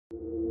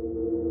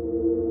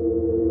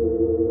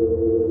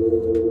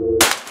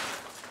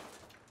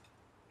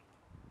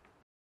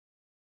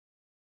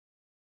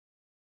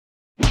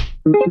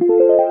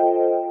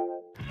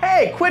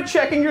Hey, quit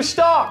checking your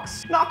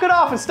stocks. Knock it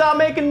off and stop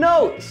making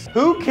notes.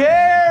 Who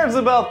cares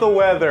about the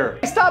weather?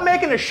 Stop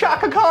making a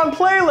Shaka Khan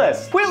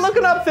playlist. Quit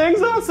looking up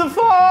things on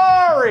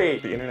Safari.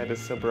 The internet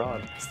is so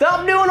broad.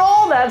 Stop doing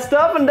all that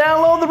stuff and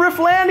download the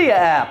Rifflandia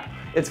app.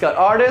 It's got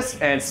artists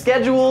and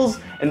schedules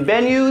and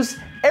venues,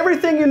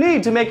 everything you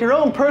need to make your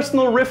own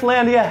personal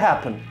Rifflandia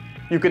happen.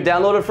 You could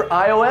download it for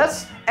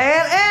iOS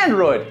and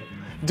Android.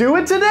 Do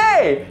it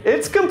today.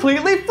 It's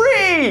completely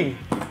free.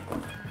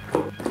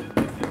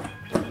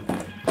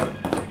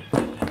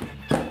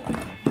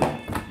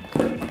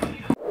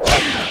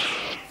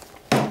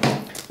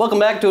 Welcome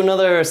back to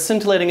another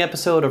scintillating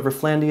episode of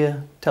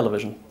Rifflandia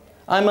Television.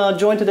 I'm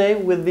joined today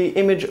with the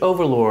image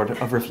overlord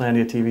of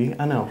Rifflandia TV.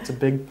 I know, it's a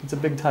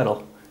big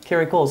title.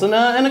 Keri Coles and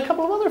a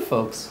couple of other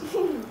folks. I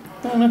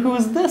don't know, who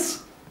is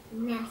this?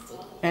 Nasty.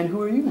 And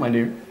who are you, my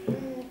dear?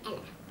 Ella.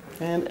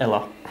 And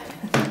Ella.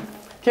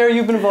 Keri,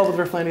 you've been involved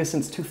with Rifflandia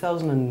since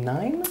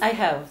 2009? I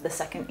have, the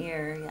second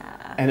year,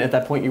 yeah. And at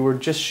that point you were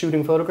just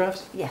shooting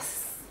photographs?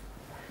 Yes.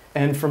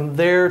 And from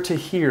there to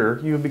here,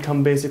 you have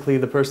become basically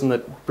the person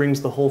that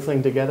brings the whole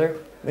thing together,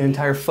 the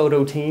entire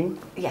photo team?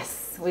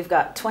 Yes, we've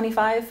got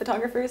 25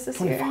 photographers this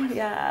 25. year.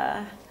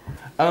 Yeah.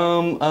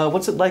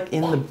 What's it like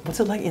in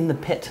the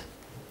pit?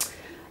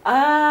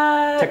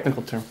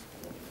 Technical term.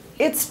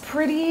 It's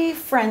pretty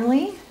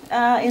friendly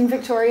in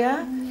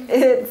Victoria.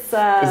 It's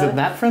Is it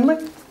that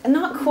friendly?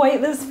 not quite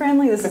this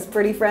friendly. This is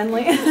pretty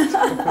friendly.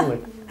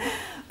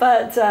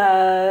 But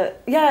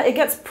yeah, it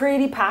gets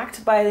pretty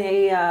packed by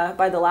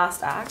the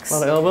last acts. A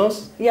lot of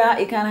elbows? Yeah,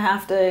 you kind of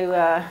have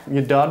to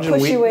you dodge and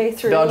push weave, your way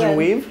through. Dodge and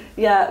weave?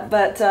 Yeah,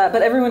 but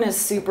everyone is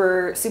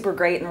super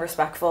great and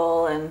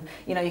respectful, and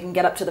you know, you can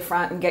get up to the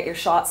front and get your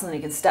shots, and then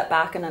you can step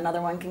back and another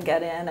one can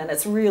get in, and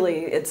it's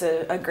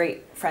a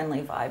great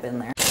friendly vibe in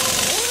there.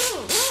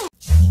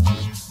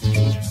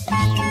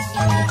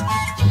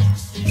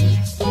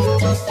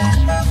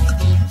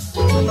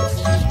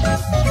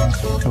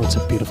 Oh, it's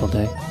a beautiful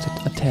day.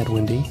 It's a tad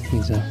windy.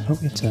 It's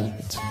a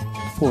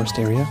forest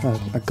area,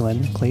 a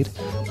glen, glade.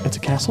 It's a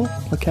castle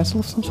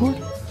of some sort.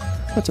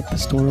 That's a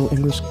pastoral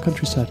English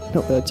countryside.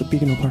 No, it's a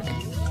Beacon Park.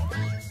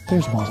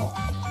 There's Waddle.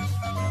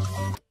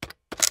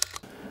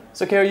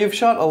 So Keri, you've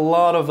shot a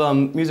lot of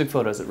music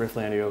photos at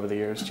Rifflandia over the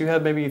years. Do you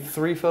have maybe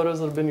 3 photos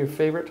that have been your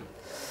favorite?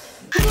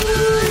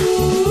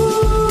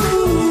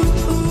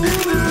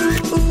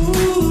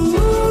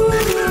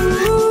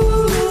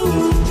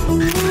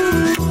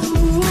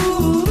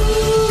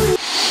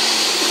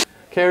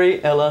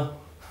 Keri, Ella,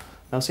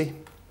 Elsie,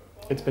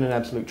 it's been an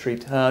absolute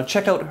treat.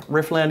 Check out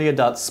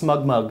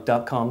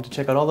rifflandia.smugmug.com to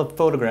check out all the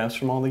photographs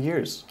from all the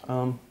years.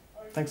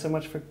 Thanks so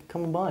much for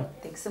coming by.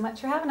 Thanks so much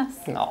for having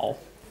us. No.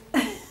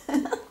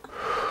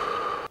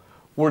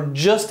 We're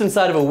just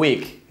inside of a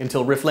week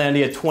until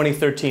Rifflandia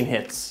 2013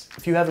 hits.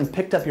 If you haven't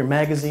picked up your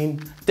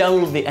magazine,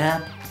 downloaded the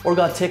app, or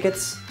got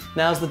tickets,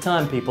 now's the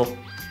time, people.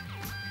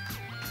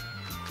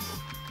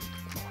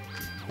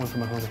 One for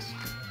my homies.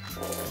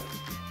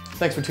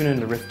 Thanks for tuning in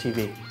to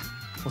RiffTV.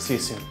 We'll see you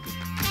soon.